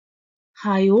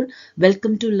Hi all,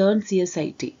 welcome to Learn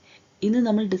CSIT. ഇന്ന്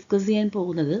നമ്മൾ discuss ചെയ്യാൻ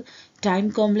പോകുന്നത് ടൈം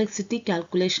കോംപ്ലക്സിറ്റി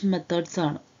കാൽക്കുലേഷൻ മെത്തേഡ്സ്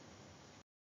ആണ്.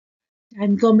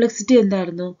 ടൈം കോംപ്ലക്സിറ്റി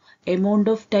എന്തായിരുന്നു?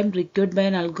 Amount of time required by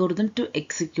an algorithm to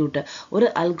execute. ഒരു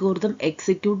algorithm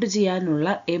execute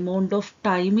ചെയ്യാനുള്ള എമൗണ്ട് ഓഫ്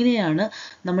ടൈമിനെയാണ്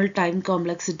നമ്മൾ ടൈം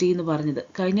കോംപ്ലക്സിറ്റി എന്ന് പറഞ്ഞത്.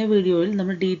 കഴിഞ്ഞ വീഡിയോയിൽ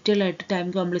നമ്മൾ ഡീറ്റെയിൽ ആയിട്ട് ടൈം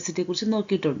കോംപ്ലക്സിറ്റിയെ കുറിച്ച്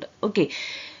നോക്കിയിട്ടുണ്ട്. ഓക്കെ,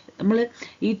 നമ്മൾ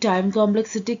ഈ ടൈം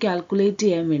കോംപ്ലക്സിറ്റി കാൽക്കുലേറ്റ്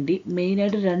ചെയ്യാൻ വേണ്ടി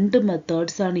മെയിനായിട്ട് രണ്ട്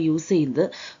മെത്തേഡ്സ് ആണ് യൂസ് ചെയ്യുന്നത്.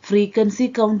 Frequency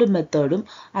count മെത്തേഡും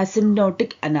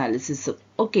asymptotic അനാലിസിസും.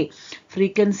 Okay,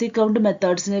 frequency count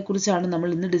മെത്തേഡ്സിനെ കുറിച്ചാണ്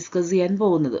നമ്മൾ ഇന്ന് ഡിസ്കസ് ചെയ്യാൻ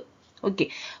പോകുന്നത്. Okay,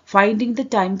 finding the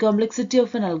time complexity of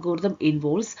an algorithm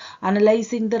involves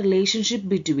analyzing the relationship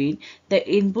between the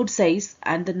input size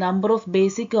and the number of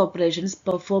basic operations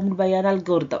performed by an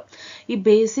algorithm. ഈ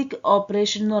basic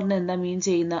operation എന്ന് പറഞ്ഞാൽ എന്താ മീൻ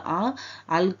ചെയ്യുന്ന ആ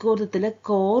അൽഗോരിതത്തിലെ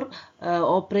കോർ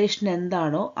ഓപ്പറേഷൻ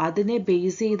എന്താണോ അതിനെ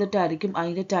ബേസ് ചെയ്തിട്ടായിരിക്കും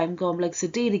അതിൻ്റെ time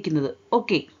complexity ഇരിക്കുന്നത്.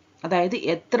 ഓക്കെ, അതായത്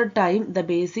എത്ര time the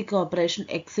basic operation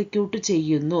execute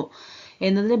ചെയ്യുന്നു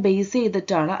എന്നതിനെ ബേസ്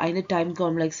ചെയ്തിട്ടാണ് അതിൻ്റെ ടൈം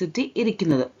കോംപ്ലക്സിറ്റി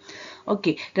ഇരിക്കുന്നത്.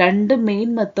 ഓക്കെ, രണ്ട് മെയിൻ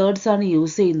മെത്തേഡ്സ് ആണ്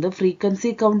യൂസ് ചെയ്യുന്നത്,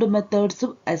 frequency count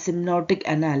മെത്തേഡ്സും asymptotic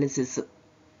അനാലിസിസും.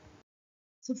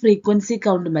 So frequency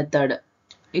count method,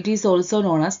 it is also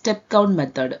known as step count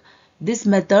method. This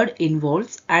method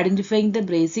involves identifying the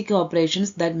basic operations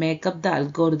that make up the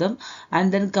algorithm and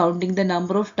then counting the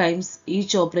number of times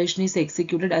each operation is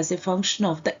executed as a function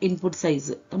of the input size.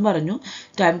 ഞാൻ പറഞ്ഞു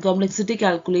time complexity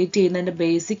calculate ചെയ്യുന്നതിൻ്റെ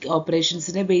basic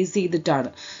ഓപ്പറേഷൻസിനെ base ചെയ്തിട്ടാണ്.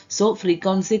 So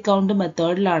frequency count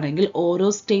മെത്തേഡിലാണെങ്കിൽ ഓരോ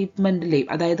സ്റ്റേറ്റ്മെൻറ്റിലെയും,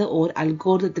 അതായത്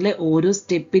അൽഗോരിതത്തിലെ ഓരോ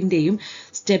സ്റ്റെപ്പിൻ്റെയും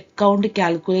step count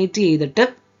calculate ചെയ്തിട്ട്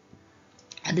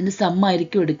അതിന്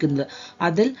സമ്മായിരിക്കും എടുക്കുന്നത്.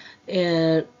 അതിൽ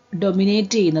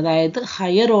ഡൊമിനേറ്റ് ചെയ്യുന്നത്, അതായത്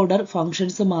ഹയർ ഓർഡർ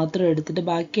ഫങ്ഷൻസ് മാത്രം എടുത്തിട്ട്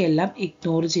ബാക്കിയെല്ലാം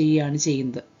ഇഗ്നോർ ചെയ്യുകയാണ്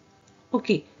ചെയ്യുന്നത്.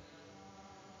 ഓക്കെ,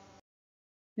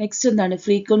 നെക്സ്റ്റ് എന്താണ്?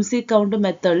 ഫ്രീക്വൻസി കൗണ്ട്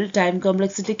മെത്തേഡിൽ ടൈം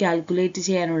കോംപ്ലക്സിറ്റി കാൽക്കുലേറ്റ്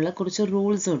ചെയ്യാനുള്ള കുറച്ച്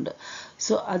റൂൾസ് ഉണ്ട്.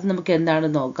 സോ അത് നമുക്ക്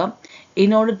എന്താണെന്ന് നോക്കാം.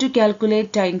 In order to calculate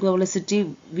time complexity,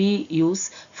 we use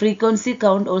frequency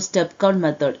count or step count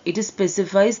method. It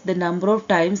specifies the number of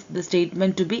times the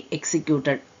statement to be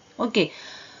executed. Okay,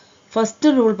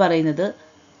 first rule പറയുന്നത്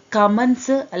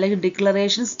comments അല്ലെങ്കിൽ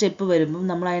declaration step വരുമ്പം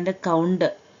നമ്മൾ അതിൻ്റെ count,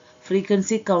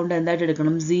 frequency count എന്തായിട്ട്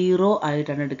എടുക്കണം? 0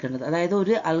 ആയിട്ടാണ് എടുക്കേണ്ടത്. അതായത്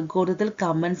ഒരു അൽഗോരിതത്തിൽ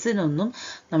കമൻസിനൊന്നും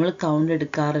നമ്മൾ കൗണ്ട്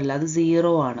എടുക്കാറില്ല, അത്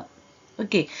 0 ആണ്.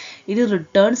 ഓക്കെ, ഇനി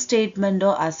റിട്ടേൺ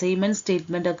സ്റ്റേറ്റ്മെൻറ്റോ അസൈൻമെൻറ്റ്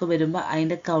സ്റ്റേറ്റ്മെൻറ്റോ ഒക്കെ വരുമ്പോൾ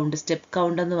അതിൻ്റെ കൗണ്ട്, സ്റ്റെപ്പ്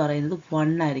കൗണ്ട് എന്ന് പറയുന്നത്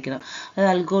 1 ആയിരിക്കണം. അത്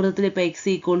അൽഗോരിതത്തിൽ ഇപ്പോൾ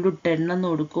x=10 എന്ന്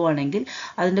കൊടുക്കുകയാണെങ്കിൽ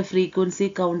അതിൻ്റെ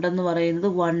ഫ്രീക്വൻസി കൗണ്ട് എന്ന്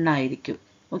പറയുന്നത് 1 ആയിരിക്കും.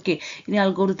 ഓക്കെ, ഇനി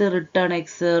അൽഗോരിതത്തിൽ റിട്ടേൺ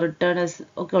എക്സ്, റിട്ടേൺ എസ്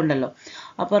ഒക്കെ ഉണ്ടല്ലോ.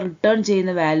 അപ്പോൾ റിട്ടേൺ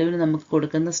ചെയ്യുന്ന വാല്യൂവിന് നമുക്ക്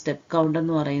കൊടുക്കുന്ന സ്റ്റെപ്പ് കൗണ്ട്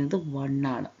എന്ന് പറയുന്നത് 1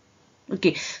 ആണ്.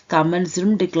 ഓക്കെ,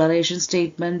 കമൻസിനും ഡിക്ലറേഷൻ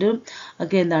സ്റ്റേറ്റ്മെൻറ്റും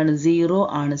ഒക്കെ എന്താണ്? 0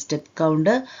 ആണ് step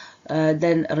count.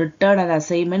 Then return and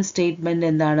assignment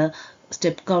statement എന്താണ്?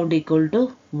 സ്റ്റെപ്പ് കൗണ്ട്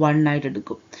 =1 ആയിട്ട്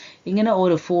എടുക്കും. ഇങ്ങനെ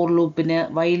ഓരോ ഫോർ ലൂപ്പിന്,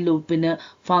 വൈൽ ലൂപ്പിന്,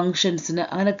 ഫങ്ഷൻസിന്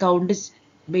അങ്ങനെ കൗണ്ട്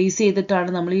ബേസ് ചെയ്തിട്ടാണ്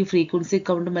നമ്മൾ ഈ ഫ്രീക്വൻസി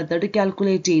കൗണ്ട് മെത്തേഡ്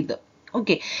കാൽക്കുലേറ്റ് ചെയ്തത്.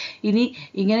 ഓക്കെ, ഇനി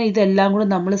ഇങ്ങനെ ഇതെല്ലാം കൂടെ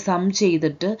നമ്മൾ സം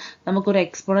ചെയ്തിട്ട് നമുക്കൊരു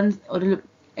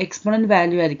എക്സ്പോണൻറ്റ്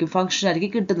വാല്യൂ ആയിരിക്കും, ഫംഗ്ഷൻ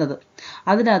ആയിരിക്കും കിട്ടുന്നത്.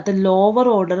 അതിനകത്ത് ലോവർ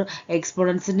ഓർഡർ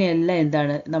എക്സ്പോണൻസിനെ എല്ലാം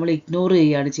എന്താണ് നമ്മൾ ഇഗ്നോർ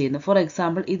ചെയ്യുകയാണ് ചെയ്യുന്നത്. ഫോർ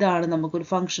എക്സാമ്പിൾ, ഇതാണ് നമുക്കൊരു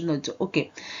ഫംഗ്ഷൻ എന്ന് വെച്ചു. Okay,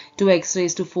 2x⁴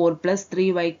 +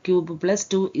 3y³ +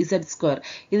 2z².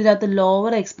 ഇതിനകത്ത്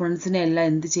ലോവർ എക്സ്പോണൻസിനെ എല്ലാം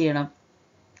എന്ത് ചെയ്യണം?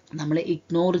 നമ്മൾ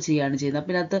ഇഗ്നോർ ചെയ്യുകയാണ് ചെയ്യുന്നത്.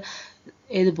 അപ്പം ഇതിനകത്ത്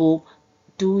ഏത് പോവും?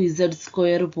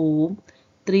 2z² പോവും,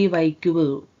 3y³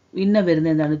 പോവും. പിന്നെ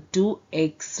വരുന്നത് എന്താണ്?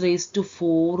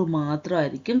 2x⁴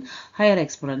 മാത്രമായിരിക്കും ഹയർ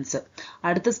എക്സ്പോണൻസ്.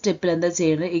 അടുത്ത സ്റ്റെപ്പിൽ എന്താ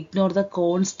ചെയ്യുന്നത്? Ignore the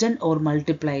constant or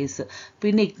multiplies.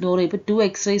 പിന്നെ ഇഗ്നോർ ചെയ്യും. ഇപ്പോൾ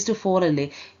 2x⁴ അല്ലേ,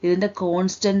 ഇതിൻ്റെ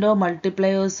കോൺസ്റ്റൻറ്റോ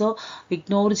മൾട്ടിപ്ലയേഴ്സോ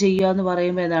ഇഗ്നോർ ചെയ്യുക എന്ന്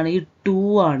പറയുമ്പോൾ എന്താണ്? ഈ 2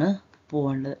 ആണ്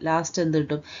പോകേണ്ടത്. ലാസ്റ്റ് എന്ത്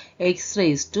കിട്ടും?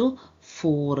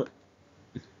 x⁴.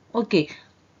 ഓക്കെ,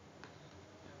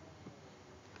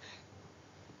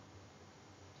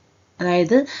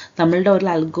 അതായത് നമ്മളുടെ ഒരു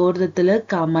അൽഗോരിതത്തിൽ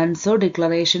കമൻസോ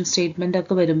ഡിക്ലറേഷൻ സ്റ്റേറ്റ്മെൻ്റ്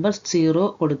ഒക്കെ വരുമ്പോൾ 0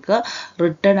 കൊടുക്കുക,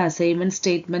 റിട്ടേൺ അസൈൻമെൻറ്റ്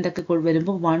സ്റ്റേറ്റ്മെൻ്റ് ഒക്കെ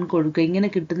വരുമ്പോൾ 1 കൊടുക്കുക. ഇങ്ങനെ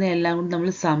കിട്ടുന്ന എല്ലാം കൂടി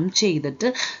നമ്മൾ സം ചെയ്തിട്ട്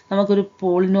നമുക്കൊരു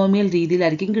പോളിനോമിയൽ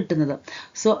രീതിയിലായിരിക്കും കിട്ടുന്നത്.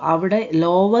 സോ അവിടെ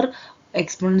ലോവർ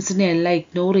എക്സ്പോണൻസിനെ എല്ലാം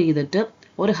ഇഗ്നോർ ചെയ്തിട്ട്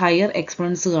ഒരു ഹയർ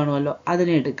എക്സ്പോണൻസ് കാണുമല്ലോ,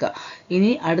 അതിനെ എടുക്കുക.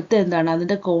 ഇനി അടുത്ത എന്താണ്?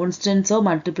 അതിൻ്റെ കോൺസ്റ്റൻസോ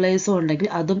മൾട്ടിപ്ലയേഴ്സോ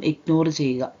ഉണ്ടെങ്കിൽ അതും ഇഗ്നോർ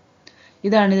ചെയ്യുക.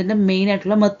 ഇതാണ് ഇതിൻ്റെ മെയിൻ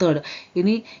ആയിട്ടുള്ള മെത്തേഡ്.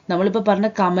 ഇനി നമ്മളിപ്പോൾ പറഞ്ഞ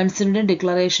കമൻസിൻ്റെയും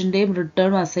ഡിക്ലറേഷൻ്റെയും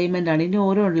റിട്ടേൺ അസൈൻമെൻ്റ് ആണ്. ഇനി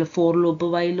ഓരോ ഉണ്ടല്ലോ, for loop,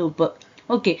 while loop.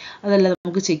 Okay, അതെല്ലാം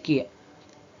നമുക്ക് ചെക്ക് ചെയ്യാം.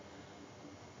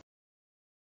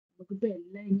 നമുക്കിപ്പോൾ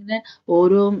എല്ലാം ഇങ്ങനെ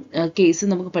ഓരോ കേസ്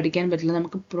നമുക്ക് പഠിക്കാൻ പറ്റില്ല.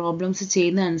 നമുക്ക് പ്രോബ്ലംസ്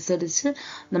ചെയ്യുന്ന അനുസരിച്ച്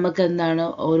നമുക്ക് എന്താണ്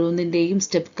ഓരോന്നിൻ്റെയും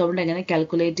സ്റ്റെപ്പ് കൗണ്ട് എങ്ങനെ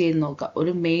കാൽക്കുലേറ്റ് ചെയ്ത് നോക്കാം.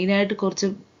 ഒരു മെയിനായിട്ട് കുറച്ച്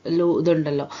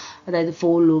ഇതുണ്ടല്ലോ, അതായത്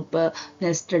ഫോർ ലൂപ്പ്,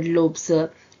 നെസ്റ്റഡ് ലൂപ്സ്,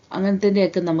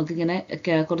 അങ്ങനത്തെയൊക്കെ നമുക്കിങ്ങനെ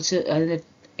കുറച്ച് അതിന്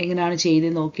എങ്ങനെയാണ്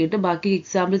ചെയ്യുന്നത് നോക്കിയിട്ട് ബാക്കി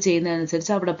എക്സാമ്പിൾ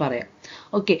ചെയ്യുന്നതനുസരിച്ച് അവിടെ പറയാം.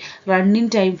 Okay,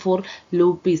 running time for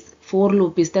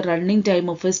loop is the running time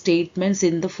of A statements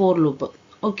in the for loop.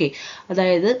 Okay,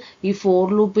 അതായത് ഈ ഫോർ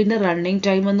ലൂപ്പിന്റെ റണ്ണിങ്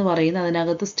ടൈം എന്ന് പറയുന്നത്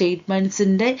അതിനകത്ത്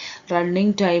സ്റ്റേറ്റ്മെന്റ്സിന്റെ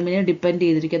റണ്ണിങ് ടൈമിനെ ഡിപ്പെൻഡ്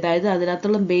ചെയ്തിരിക്കും. അതായത്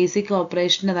അതിനകത്തുള്ള ബേസിക്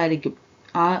ഓപ്പറേഷൻ അതായിരിക്കും,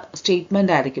 ആ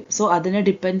സ്റ്റേറ്റ്മെന്റ് ആയിരിക്കും. സോ അതിനെ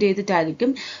ഡിപ്പെൻഡ്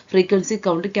ചെയ്തിട്ടായിരിക്കും ഫ്രീക്വൻസി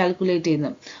കൗണ്ട് കാൽക്കുലേറ്റ്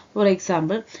ചെയ്യുന്നത്. ഫോർ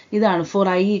എക്സാമ്പിൾ ഇതാണ്, four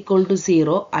i equal to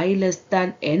 0, i less than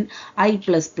n, i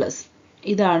plus plus.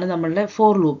 ഇതാണ് നമ്മളുടെ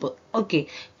ഫോർ ലൂപ്പ്. ഓക്കെ,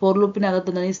 ഫോർ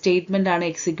ലൂപ്പിനകത്ത് നിന്ന് സ്റ്റേറ്റ്മെന്റ് ആണ്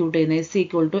എക്സിക്യൂട്ട് ചെയ്യുന്നത്, s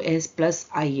equal to s plus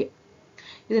i.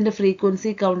 ഇതിന്റെ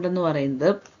ഫ്രീക്വൻസി കൗണ്ട് എന്ന് പറയുന്നത്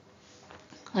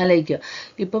ആലോചിക്കുക,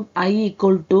 ഇപ്പം i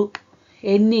equal to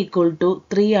n equal to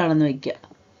 3 ആണെന്ന് വയ്ക്കുക.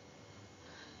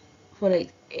 Four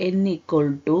n equal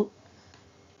to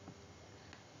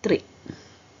 3.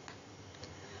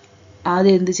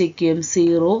 ആദ്യം എന്ത് ചെക്ക് ചെയ്യും?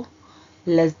 0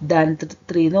 ലെസ് ദാൻ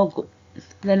 3 നോക്കും.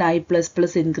 Then i plus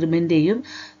plus increment ചെയ്യും.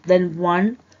 ദെൻ 1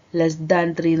 ലെസ് ദാൻ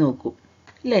 3 നോക്കും,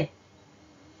 അല്ലേ?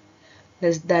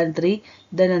 Less than 3.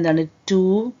 ദെൻ എന്താണ്? 2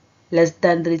 ലെസ്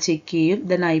ദാൻ 3 ചെക്ക് ചെയ്യും.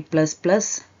 ദെൻ i പ്ലസ്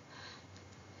പ്ലസ്,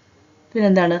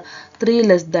 പിന്നെന്താണ്? 3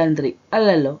 ലെസ് ദാൻ 3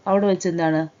 അല്ലല്ലോ, അവിടെ വെച്ച്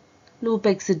എന്താണ്? ലൂപ്പ്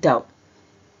എക്സിറ്റ് ആവും.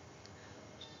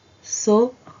 സോ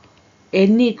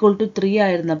n ഈക്വൽ ടു 3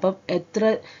 ആയിരുന്നപ്പം എത്ര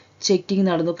ചെക്കിങ്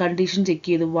നടന്നു? കണ്ടീഷൻ ചെക്ക്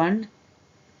ചെയ്തു. 1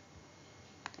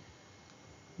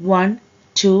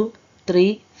 2 3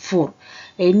 4.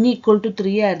 n ഈക്വൽ ടു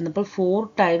 3 ആയിരുന്നപ്പോൾ 4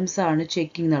 ടൈംസ് ആണ്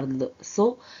ചെക്കിങ് നടന്നത്. സോ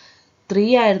 3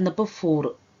 ആയിരുന്നപ്പോൾ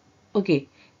 4. ഓക്കെ,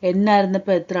 n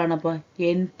ആയിരുന്നപ്പോൾ എത്രയാണ്? അപ്പോൾ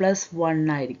n പ്ലസ് 1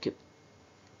 ആയിരിക്കും.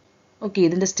 ഓക്കെ,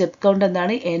 ഇതിന്റെ സ്റ്റെപ്പ് കൗണ്ട്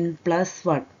എന്താണ്? n plus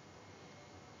 1.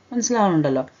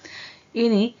 മനസ്സിലാവുന്നുണ്ടല്ലോ?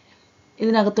 ഇനി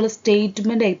ഇതിനകത്തുള്ള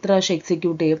സ്റ്റേറ്റ്മെന്റ് എത്ര പ്രാവശ്യം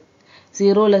എക്സിക്യൂട്ട് ചെയ്യും?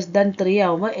 0 ലെസ് ദാൻ 3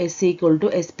 ആവുമ്പോൾ s equal to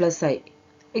s plus i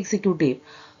execute ചെയ്യും.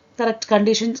 കറക്റ്റ്,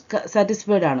 കണ്ടീഷൻ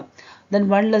സാറ്റിസ്ഫൈഡ് ആണ്. ദെൻ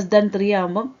 1 ലെസ് ദാൻ 3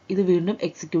 ആകുമ്പം ഇത് വീണ്ടും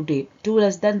എക്സിക്യൂട്ട് ചെയ്യും. 2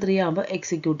 ലെസ് ദാൻ 3 ആകുമ്പോൾ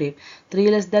എക്സിക്യൂട്ട് ചെയ്യും. 3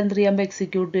 ലെസ് ദാൻ 3 ആകുമ്പോൾ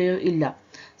എക്സിക്യൂട്ട് ചെയ്യോ? ഇല്ല.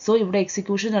 സോ ഇവിടെ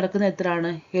എക്സിക്യൂഷൻ നടക്കുന്നത്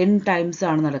എത്രയാണ്? n ടൈംസ്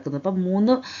ആണ് നടക്കുന്നത്. അപ്പം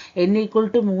n ഈക്വൽ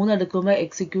ടു 3 എടുക്കുമ്പോൾ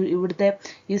ഇവിടുത്തെ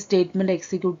ഈ സ്റ്റേറ്റ്മെന്റ്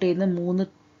എക്സിക്യൂട്ട് ചെയ്യുന്ന 3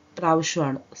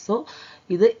 പ്രാവശ്യമാണ്. സോ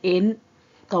ഇത് n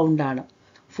കൗണ്ടാണ്.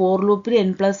 ഫോർ ലൂപ്പിൽ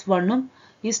n പ്ലസ് 1ഉം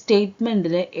ഈ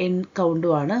സ്റ്റേറ്റ്മെന്റിന് n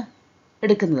കൗണ്ടുമാണ്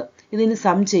എടുക്കുന്നത്. ഇതിന്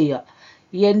സം ചെയ്യുക.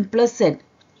 n plus n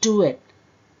 2n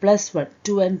plus 1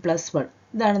 2n plus 1.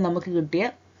 ഇതാണ് നമുക്ക് കിട്ടിയ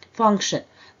ഫംഗ്ഷൻ.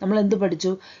 നമ്മൾ എന്ത്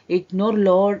പഠിച്ചു? ഇഗ്നോർ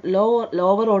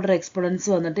ലോവർ ഓർഡർ എക്സ്പോണൻസ്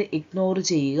വന്നിട്ട് ഇഗ്നോർ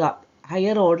ചെയ്യുക.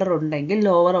 ഹയർ ഓർഡർ ഉണ്ടെങ്കിൽ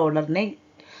ലോവർ ഓർഡറിനെ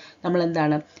നമ്മൾ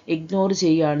എന്താണ്? ഇഗ്നോർ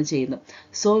ചെയ്യുകയാണ് ചെയ്യുന്നത്.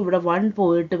 സോ ഇവിടെ 1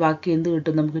 പോയിട്ട് ബാക്കി എന്ത്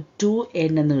കിട്ടും? നമുക്ക്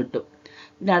 2n എന്ന് കിട്ടും.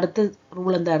 പിന്നെ അടുത്ത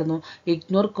റൂൾ എന്തായിരുന്നു?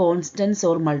 Ignore constants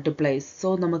or multiplies. So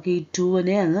നമുക്ക് ഈ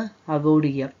 2നെ അങ്ങ് അവോയ്ഡ്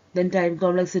ചെയ്യാം. ദെൻ ടൈം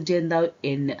കോംപ്ലക്സിറ്റി എന്താവും?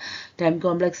 n. Time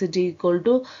complexity equal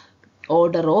to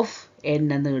order of n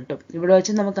എന്ന് കിട്ടും. ഇവിടെ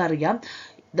വെച്ച് നമുക്കറിയാം,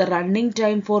 the running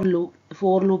time for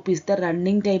loop is the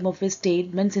running time of a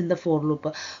statements in the for loop.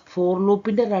 Four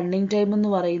ലൂപ്പിന്റെ റണ്ണിങ് ടൈം എന്ന്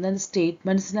പറയുന്നത്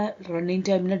സ്റ്റേറ്റ്മെന്റ്സിനെ റണ്ണിങ്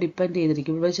ടൈമിനെ ഡിപ്പെൻഡ്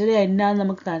ചെയ്തിരിക്കും. ഇവിടെ വെച്ചൊരു n ആണ്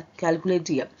നമുക്ക് കാൽക്കുലേറ്റ്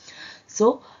ചെയ്യാം. സോ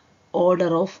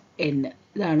ഓർഡർ ഓഫ് n,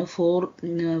 ഇതാണ്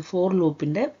ഫോർ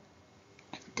ലൂപ്പിന്റെ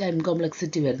ടൈം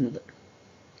കോംപ്ലക്സിറ്റി വരുന്നത്.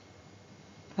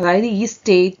 അതായത് ഈ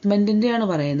സ്റ്റേറ്റ്മെന്റിന്റെയാണ്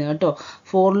പറയുന്നത് കേട്ടോ.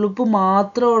 ഫോർ ലൂപ്പ്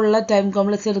മാത്രമുള്ള ടൈം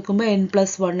കോംപ്ലക്സ് എടുക്കുമ്പോൾ n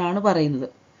പ്ലസ് 1 ആണ് പറയുന്നത്.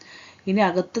 ഇനി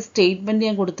അകത്ത് സ്റ്റേറ്റ്മെന്റ്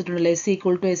ഞാൻ കൊടുത്തിട്ടുണ്ടല്ലോ, s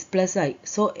equal to s plus i.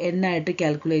 So n ആയിട്ട്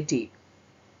കാൽക്കുലേറ്റ് ചെയ്യും.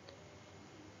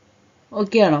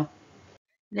 ഓക്കെ ആണോ?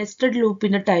 നെസ്റ്റഡ്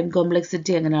ലൂപ്പിന്റെ ടൈം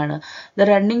കോംപ്ലക്സിറ്റി എങ്ങനെയാണ്? The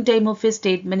running time of A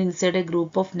statement inside A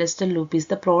group of nested loop is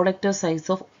the product of size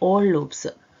of all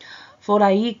loops. Four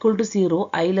i equal to 0,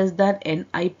 i less than n,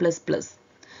 i plus plus.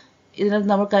 ഇതിനകത്ത്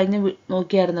നമ്മൾ കഴിഞ്ഞ്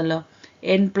നോക്കിയായിരുന്നല്ലോ,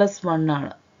 n plus 1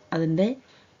 ആണ് അതിൻ്റെ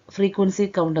frequency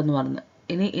count എന്ന് പറഞ്ഞത്.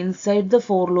 ഇനി inside the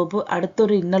for loop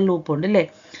അടുത്തൊരു inner loop ഉണ്ട് അല്ലേ?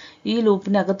 ഈ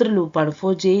ലൂപ്പിനകത്തൊരു ലൂപ്പാണ്.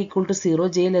 Four j equal to 0,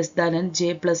 j less than n,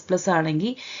 j plus plus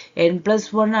ആണെങ്കിൽ n പ്ലസ്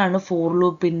 1 ആണ് four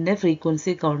ലൂപ്പിൻ്റെ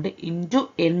frequency count into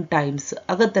n times.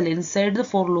 അകത്തല്ലേ, inside the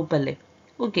for loop അല്ലേ?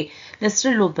 ഓക്കെ,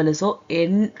 നെസ്റ്റഡ് ലൂപ്പ് അല്ലേ? So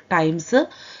n times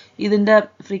ഇതിൻ്റെ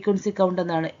frequency count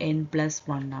എന്താണ്? n plus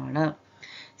 1 ആണ്.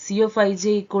 c of ij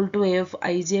equal to a of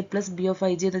ij plus b of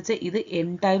ij എന്ന് വെച്ചാൽ ഇത്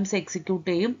n times execute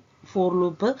ചെയ്യും for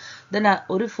loop. Then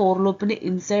ഒരു ഫോർ ലൂപ്പിന്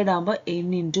ഇൻസൈഡ് ആകുമ്പോൾ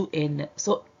n into n.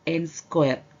 So n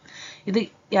square. ഇത്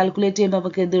കാൽക്കുലേറ്റ് ചെയ്യുമ്പോൾ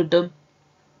നമുക്ക് എന്ത് കിട്ടും?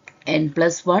 n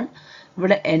പ്ലസ് 1,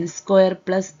 ഇവിടെ n സ്ക്വയർ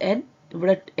പ്ലസ് n,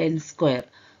 ഇവിടെ n സ്ക്വയർ.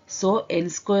 സോ n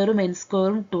സ്ക്വയറും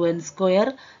 2n square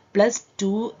plus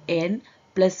 2n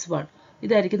plus 1.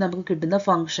 ഇതായിരിക്കും നമുക്ക് കിട്ടുന്ന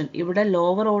ഫംഗ്ഷൻ. ഇവിടെ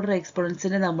ലോവർ ഓർഡർ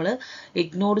എക്സ്പോണൻസിനെ നമ്മൾ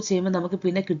ഇഗ്നോർ ചെയ്യുമ്പോൾ നമുക്ക്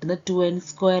പിന്നെ കിട്ടുന്ന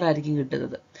 2n² ആയിരിക്കും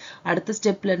കിട്ടുന്നത്. അടുത്ത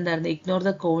സ്റ്റെപ്പിൽ എന്തായിരുന്നു, ഇഗ്നോർ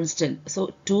ദ കോൺസ്റ്റന്റ്. സോ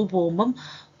 2 പോകുമ്പം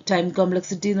ടൈം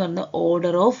കോംപ്ലക്സിറ്റി എന്ന് പറഞ്ഞ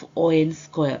order of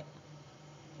on².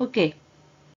 Okay,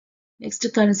 next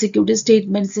consecutive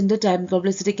സ്റ്റേറ്റ്മെന്റ്സിന്റെ time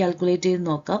complexity calculate ചെയ്ത്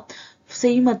നോക്കാം.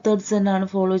 സെയിം മെത്തേഡ്സ് തന്നെയാണ്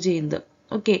ഫോളോ ചെയ്യുന്നത്.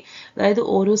 ഓക്കെ, അതായത്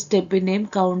ഓരോ സ്റ്റെപ്പിൻ്റെയും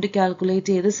കൗണ്ട്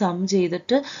കാൽക്കുലേറ്റ് ചെയ്ത് സം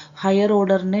ചെയ്തിട്ട് ഹയർ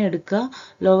ഓർഡറിനെ എടുക്കുക,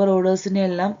 ലോവർ ഓർഡേഴ്സിനെ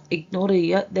എല്ലാം ഇഗ്നോർ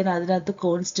ചെയ്യുക, ദെൻ അതിനകത്ത്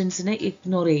കോൺസ്റ്റൻസിനെ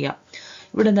ഇഗ്നോർ ചെയ്യുക.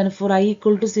 ഇവിടെ എന്താണ്, four i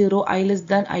equal to 0, i less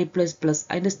than i plus plus,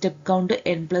 അതിൻ്റെ സ്റ്റെപ്പ് കൗണ്ട്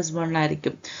n+1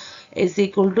 ആയിരിക്കും. s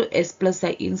equal to s plus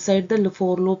i, inside the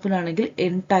four ലൂപ്പിനാണെങ്കിൽ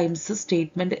n times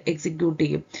statement execute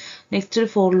ചെയ്യും. നെക്സ്റ്റ് ഒരു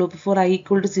for loop, four i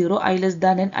equal to 0, i less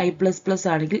than n, i plus plus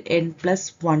ആണെങ്കിൽ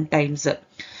n+1 times.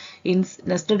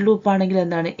 Nested loop ആണെങ്കിൽ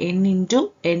എന്താണ്, n into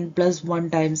n+1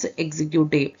 times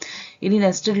execute ചെയ്യും. ഇനി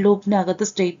nested ലൂപ്പിനകത്ത്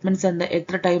statements എന്താ,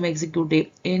 എത്ര time execute ചെയ്യും,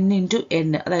 n into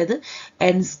n, അതായത്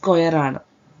n² ആണ്.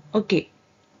 ഓക്കെ,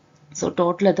 സോ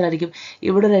ടോട്ടൽ എത്ര ആയിരിക്കും,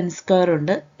 ഇവിടെ ഒരു n²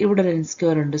 ഉണ്ട്, ഇവിടെ ഒരു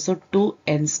n² ഉണ്ട്, സോ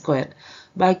 2n².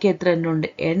 ബാക്കി എത്ര n ഉണ്ട്,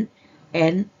 n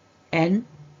n n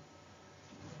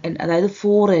n, അതായത്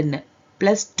 4n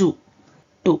പ്ലസ് 2.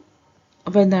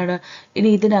 അപ്പോൾ എന്താണ്, ഇനി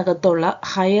ഇതിനകത്തുള്ള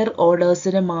ഹയർ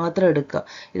ഓർഡേഴ്സിനെ മാത്രം എടുക്കുക.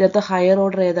 ഇതിനകത്ത് ഹയർ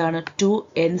ഓർഡർ ഏതാണ്,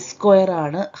 2n²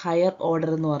 ആണ് ഹയർ ഓർഡർ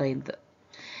എന്ന് പറയുന്നത്.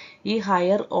 ഈ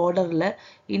ഹയർ ഓർഡറിൽ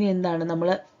ഇനി എന്താണ്, നമ്മൾ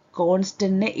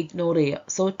കോൺസ്റ്റന്റിനെ ഇഗ്നോർ ചെയ്യുക.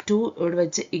 സോ 2 ഇവിടെ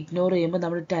വെച്ച് ഇഗ്നോർ ചെയ്യുമ്പോൾ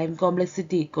നമ്മുടെ time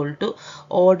complexity equal to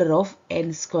order of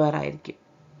n² ആയിരിക്കും.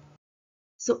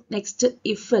 So next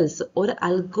if else. ഒരു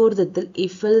അൽഗോരിതത്തിൽ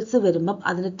ഇഫ് എൽസ് വരുമ്പം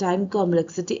അതിൻ്റെ ടൈം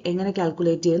കോംപ്ലക്സിറ്റി എങ്ങനെ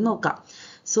കാൽക്കുലേറ്റ് ചെയ്യാൻ നോക്കാം.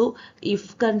 സോ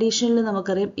ഇഫ് കണ്ടീഷനിൽ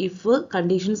നമുക്കറിയാം, ഇഫ്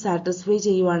കണ്ടീഷൻ സാറ്റിസ്ഫൈ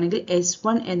ചെയ്യുവാണെങ്കിൽ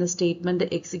S1 എന്ന സ്റ്റേറ്റ്മെന്റ്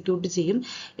എക്സിക്യൂട്ട് ചെയ്യും.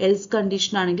 എൽസ്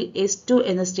കണ്ടീഷൻ ആണെങ്കിൽ S2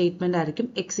 എന്ന സ്റ്റേറ്റ്മെന്റ് ആയിരിക്കും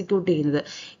എക്സിക്യൂട്ട് ചെയ്യുന്നത്.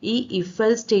 ഈ ഇഫ്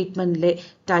എൽ സ്റ്റേറ്റ്മെന്റിലെ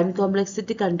ടൈം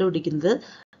കോംപ്ലക്സിറ്റി കണ്ടുപിടിക്കുന്നത്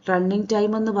റണ്ണിങ്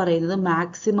ടൈം എന്ന് പറയുന്നത്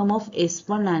maximum of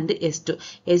S1 and S2.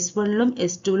 S1ലും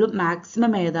S2ലും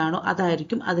maximum ഏതാണോ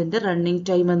അതായിരിക്കും അതിൻ്റെ റണ്ണിങ്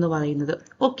ടൈം എന്ന് പറയുന്നത്.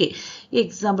 ഓക്കെ, ഈ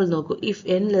എക്സാമ്പിൾ നോക്കൂ. If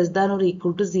n less than or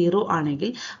equal to 0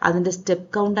 ആണെങ്കിൽ അതിൻ്റെ സ്റ്റെപ്പ്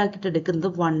കൗണ്ട് ആക്കിയിട്ട് എടുക്കുന്നത്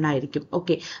 1 ആയിരിക്കും.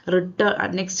 ഓക്കെ,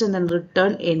 നെക്സ്റ്റ് എന്താണ്,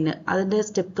 റിട്ടേൺ n, അതിൻ്റെ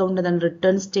സ്റ്റെപ്പ് കൗണ്ട് എന്താണ്,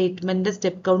 റിട്ടേൺ സ്റ്റേറ്റ്മെന്റ്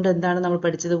സ്റ്റെപ്പ് കൗണ്ട് എന്താണ് നമ്മൾ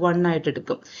പഠിച്ചത്, 1 ആയിട്ട്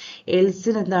എടുക്കും.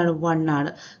 എൽസിന് എന്താണ്, 1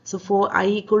 ആണ്. So four i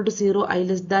equal to 0, i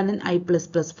less than n, i plus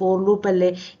plus, for loop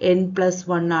അല്ലേ,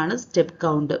 n+1 ആണ് step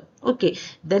count. Okay,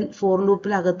 then four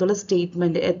ലൂപ്പിനകത്തുള്ള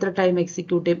statement എത്ര ടൈം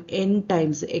എക്സിക്യൂട്ട് ചെയ്യും, n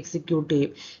ടൈംസ് എക്സിക്യൂട്ട്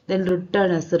ചെയ്യും. Then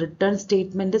return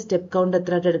statement step count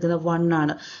എത്ര ആയിട്ട് എടുക്കുന്നത്, 1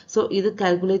 ആണ്. So ഇത്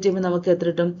കാൽക്കുലേറ്റ് ചെയ്യുമ്പോൾ നമുക്ക് എത്ര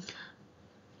കിട്ടും,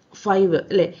 5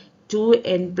 അല്ലേ,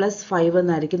 2n+5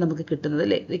 എന്നായിരിക്കും നമുക്ക് കിട്ടുന്നത്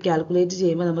അല്ലേ. ഇത് കാൽക്കുലേറ്റ്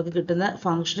ചെയ്യുമ്പോൾ നമുക്ക് കിട്ടുന്ന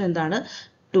ഫംഗ്ഷൻ എന്താണ്,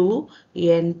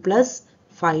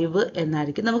 2n+5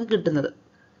 എന്നായിരിക്കും നമുക്ക് കിട്ടുന്നത്.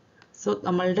 സോ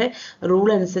നമ്മളുടെ റൂൾ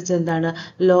അനുസരിച്ച് എന്താണ്,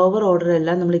 ലോവർ ഓർഡർ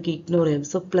എല്ലാം നമ്മൾ ഇഗ്നോർ ചെയ്യും.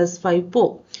 സോ +5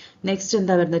 പോവും. നെക്സ്റ്റ്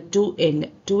എന്താ വരുന്നത്, 2n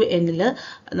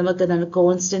നമുക്ക് എന്താണ്,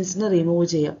 കോൺസ്റ്റൻസിനെ റിമൂവ്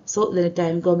ചെയ്യാം. സോ ഇതിന്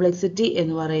ടൈം കോംപ്ലക്സിറ്റി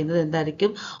എന്ന് പറയുന്നത്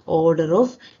എന്തായിരിക്കും, ഓർഡർ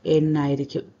ഓഫ് n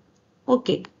ആയിരിക്കും.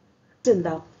 ഓക്കെ,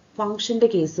 എന്താ ഫംഗ്ഷന്റെ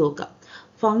കേസ് നോക്കാം.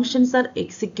 Functions are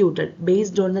executed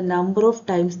based on the number of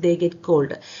times they get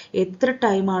called. എത്ര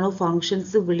ടൈമാണോ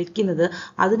ഫങ്ഷൻസ് വിളിക്കുന്നത്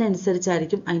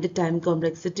അതിനനുസരിച്ചായിരിക്കും അതിൻ്റെ ടൈം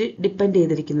കോംപ്ലക്സിറ്റി ഡിപ്പെൻഡ്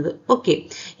ചെയ്തിരിക്കുന്നത്. Okay,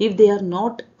 if they are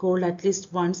not called at least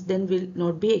once then will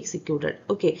not be executed.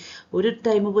 Okay, ഒരു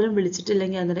time പോലും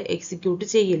വിളിച്ചിട്ടില്ലെങ്കിൽ അന്നേരം execute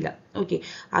ചെയ്യില്ല. Okay,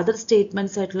 other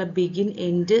statements ആയിട്ടുള്ള begin,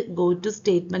 end, go to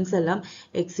statements എല്ലാം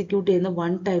എക്സിക്യൂട്ട് ചെയ്യുന്ന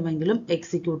 1 ടൈമെങ്കിലും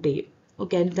എക്സിക്യൂട്ട് ചെയ്യും.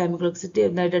 ഓക്കെ, അതിൻ്റെ ടൈം കോംപ്ലക്സിറ്റി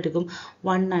എന്തായിട്ട് എടുക്കും,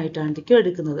 1 ആയിട്ടായിരിക്കും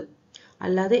എടുക്കുന്നത്.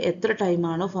 അല്ലാതെ എത്ര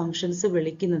ടൈമാണോ ഫങ്ഷൻസ്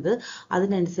വിളിക്കുന്നത്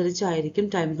അതിനനുസരിച്ചായിരിക്കും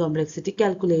ടൈം കോംപ്ലക്സിറ്റി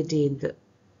കാൽക്കുലേറ്റ് ചെയ്യുന്നത്.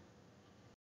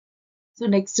 സോ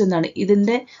നെക്സ്റ്റ് എന്താണ്,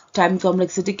 ഇതിൻ്റെ ടൈം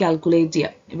കോംപ്ലക്സിറ്റി കാൽക്കുലേറ്റ്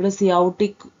ചെയ്യാം. ഇവിടെ സി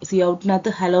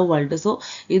ഔട്ടിനകത്ത് ഹലോ വേൾഡ്. സോ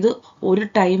ഇത് ഒരു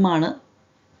ടൈമാണ്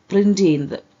പ്രിന്റ്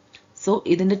ചെയ്യുന്നത്. സോ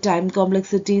ഇതിൻ്റെ ടൈം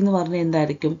കോംപ്ലക്സിറ്റി എന്ന് പറഞ്ഞാൽ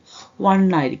എന്തായിരിക്കും, 1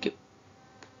 ആയിരിക്കും.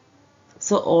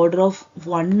 സോ ഓർഡർ ഓഫ്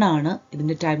 1 ആണ്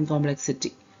ഇതിൻ്റെ ടൈം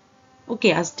കോംപ്ലക്സിറ്റി. ഓക്കെ,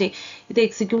 ഇത്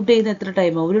എക്സിക്യൂട്ട് ചെയ്യുന്ന എത്ര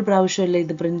ടൈം, ഒരു പ്രാവശ്യമല്ലേ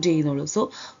ഇത് പ്രിന്റ് ചെയ്യുന്നുള്ളൂ. സോ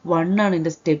 1 ആണ്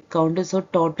ഇതിൻ്റെ step count. So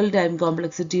total time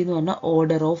complexity എന്ന് പറഞ്ഞാൽ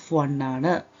ഓർഡർ ഓഫ് 1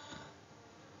 ആണ്.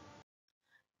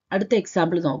 അടുത്ത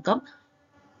എക്സാമ്പിൾ നോക്കാം.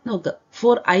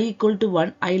 Four i equal to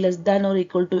 1, i less than or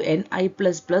equal to n, i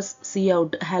plus plus, c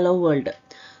out, hello world.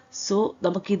 So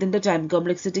നമുക്ക് ഇതിൻ്റെ ടൈം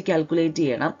കോംപ്ലക്സിറ്റി കാൽക്കുലേറ്റ്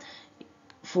ചെയ്യണം.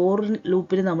 Four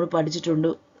ലൂപ്പിന് നമ്മൾ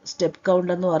പഠിച്ചിട്ടുണ്ട് സ്റ്റെപ്പ്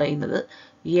കൗണ്ട് എന്ന് പറയുന്നത്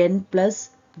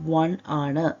n+1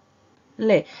 ആണ്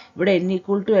അല്ലേ. ഇവിടെ n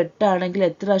equal to 8 ആണെങ്കിൽ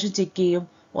എത്ര പ്രാവശ്യം ചെക്ക് ചെയ്യും,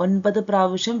 9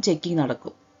 പ്രാവശ്യം ചെക്കിങ്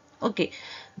നടക്കും. ഓക്കെ,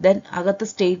 ദെൻ അകത്തെ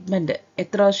സ്റ്റേറ്റ്മെന്റ്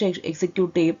എത്ര പ്രാവശ്യം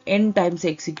എക്സിക്യൂട്ട് ചെയ്യും, n ടൈംസ്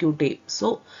എക്സിക്യൂട്ട് ചെയ്യും. So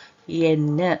n.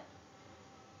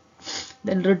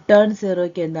 Then return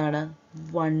 0ക്ക് എന്താണ്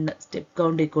 1 step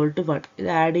count equal to 1. ഇത്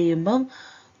ആഡ് ചെയ്യുമ്പം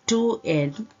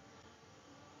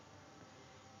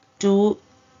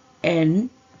 2n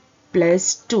plus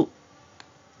 2.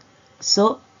 So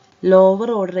lower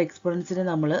order exponentsനെ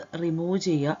നമ്മൾ റിമൂവ്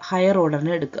ചെയ്യുക, ഹയർ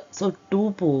ഓർഡറിനെ എടുക്കുക. സോ 2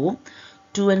 പോവും,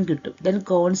 2n കിട്ടും. ദെൻ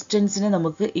കോൺസ്റ്റൻസിനെ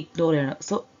നമുക്ക് ഇഗ്നോർ ചെയ്യണം.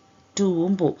 സോ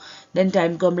 2ഉം പോവും. Then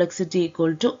time complexity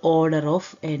equal to order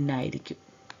of n ആയിരിക്കും.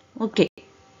 ഓക്കെ,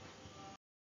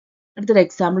 അടുത്തൊരു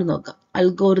എക്സാമ്പിൾ നോക്കാം.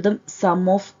 Algorithm some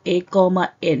of a,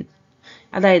 n.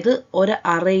 അതായത് ഒരു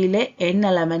അറയിലെ n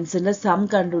എലമെന്റ്സിന്റെ സം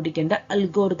കണ്ടുപിടിക്കേണ്ട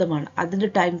അൽഗോരിതമാണ്. അതിന്റെ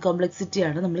ടൈം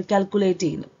കോംപ്ലക്സിറ്റിയാണ് നമ്മൾ കാൽക്കുലേറ്റ്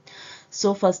ചെയ്യുന്നത്. So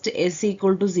first s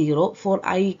equal to 0 for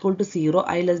I equal to 0,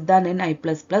 I less than n, I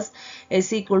plus plus, s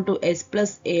equal to s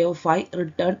plus a of I,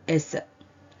 return s.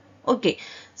 Okay,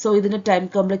 so ഇതിന്റെ time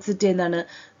complexity എന്താണ്?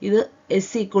 ഇത് s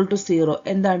equal to 0.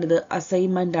 എന്താണിത്?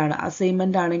 Assignment ആണ്.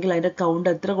 Assignment ആണെങ്കിൽ അതിന്റെ count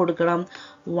എത്ര കൊടുക്കണം?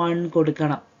 1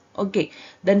 കൊടുക്കണം. Okay,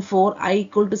 then for I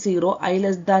equal to 0, I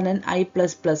less than n, I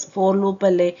plus plus. For loop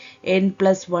അല്ലേ, n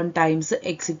plus 1 times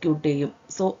execute ചെയ്യും.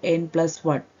 So n plus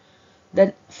 1. Then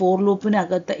for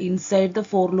loopനകത്ത് inside the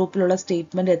four ലൂപ്പിലുള്ള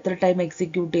statement എത്ര time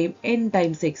execute ചെയ്യും? n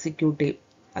times execute ചെയ്യും.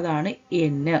 അതാണ്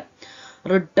n.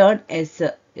 Return s.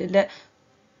 ഇതിന്റെ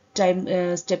time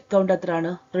step count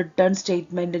എത്രയാണ്? Return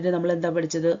സ്റ്റേറ്റ്മെന്റിന് നമ്മൾ എന്താ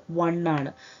പഠിച്ചത്? 1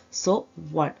 ആണ്. സോ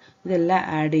 1. ഇതെല്ലാം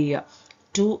ആഡ് ചെയ്യുക.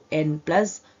 2n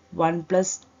plus 1 plus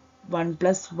 1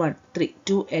 plus 1 3.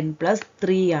 2n plus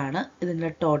 3 ആണ്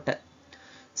ഇതിന്റെ ടോട്ടൽ.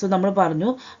 സോ നമ്മൾ പറഞ്ഞു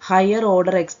ഹയർ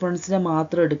ഓർഡർ എക്സ്പോണൻസിനെ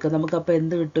മാത്രം എടുക്കുക. നമുക്കപ്പോൾ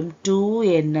എന്ത് കിട്ടും?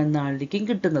 2n എന്നായിരിക്കും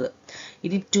കിട്ടുന്നത്.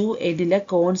 ഇനി 2nലെ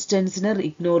കോൺസ്റ്റൻസിനെ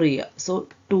ഇഗ്നോർ ചെയ്യുക. സോ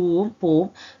 2ഉം പോവും.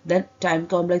 ദെൻ ടൈം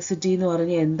കോംപ്ലക്സിറ്റി എന്ന്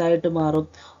പറഞ്ഞാൽ എന്തായിട്ട് മാറും?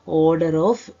 ഓർഡർ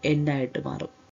ഓഫ് n ആയിട്ട് മാറും.